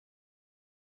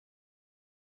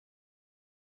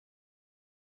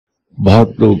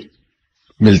بہت لوگ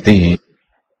ملتے ہیں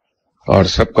اور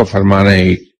سب کا فرمانا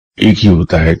ایک ہی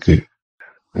ہوتا ہے کہ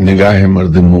نگاہ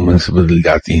مرد مومن سے بدل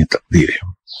جاتی ہیں تقدیریں.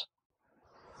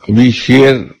 ابھی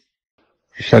شعر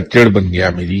شچڑ بن گیا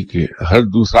میری کہ ہر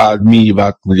دوسرا آدمی یہ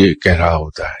بات مجھے کہہ رہا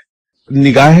ہوتا ہے.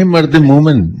 نگاہ مرد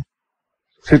مومن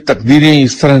سے تقدیریں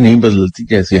اس طرح نہیں بدلتی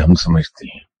جیسے ہم سمجھتے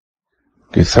ہیں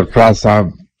کہ سرفراز صاحب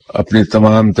اپنے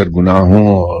تمام تر گناہوں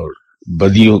اور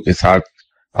بدیوں کے ساتھ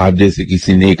آپ جیسے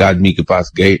کسی نیک آدمی کے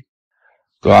پاس گئے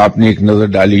تو آپ نے ایک نظر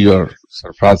ڈالی اور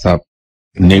سرفراز صاحب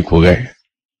نیک ہو گئے.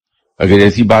 اگر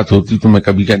ایسی بات ہوتی تو میں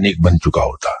کبھی کا نیک بن چکا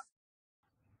ہوتا.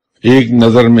 ایک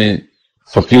نظر میں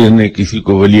فقیر نے کسی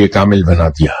کو ولی کامل بنا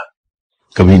دیا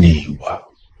کبھی نہیں ہوا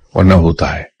اور نہ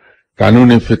ہوتا ہے.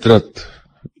 قانون فطرت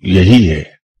یہی ہے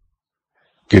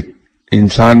کہ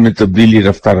انسان میں تبدیلی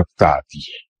رفتہ رفتہ آتی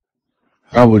ہے.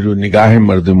 ہاں وہ جو نگاہ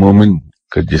مرد مومن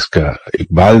کا جس کا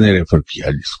اقبال نے ریفر کیا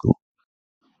جس کو،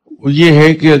 وہ یہ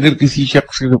ہے کہ اگر کسی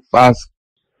شخص کے پاس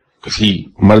کسی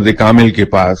مرد کامل کے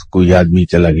پاس کوئی آدمی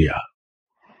چلا گیا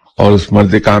اور اس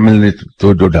مرد کامل نے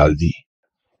توجہ ڈال دی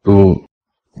تو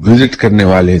وزٹ کرنے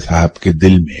والے صاحب کے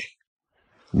دل میں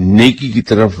نیکی کی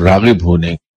طرف راغب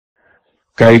ہونے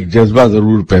کا ایک جذبہ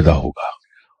ضرور پیدا ہوگا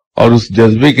اور اس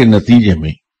جذبے کے نتیجے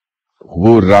میں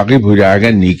وہ راغب ہو جائے گا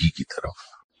نیکی کی طرف.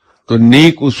 تو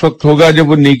نیک اس وقت ہوگا جب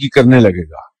وہ نیکی کرنے لگے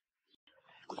گا.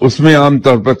 اس میں عام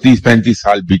طور پر 30-35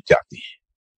 سال بیت جاتی ہیں.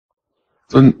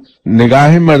 تو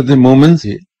نگاہ مرد مومن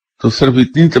سے تو صرف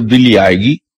اتنی تبدیلی آئے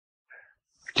گی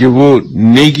کہ وہ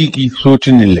نیکی کی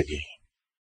سوچنے لگے.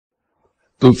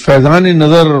 تو فیضان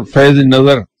نظر اور فیض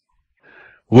نظر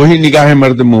وہی نگاہ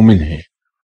مرد مومن ہے.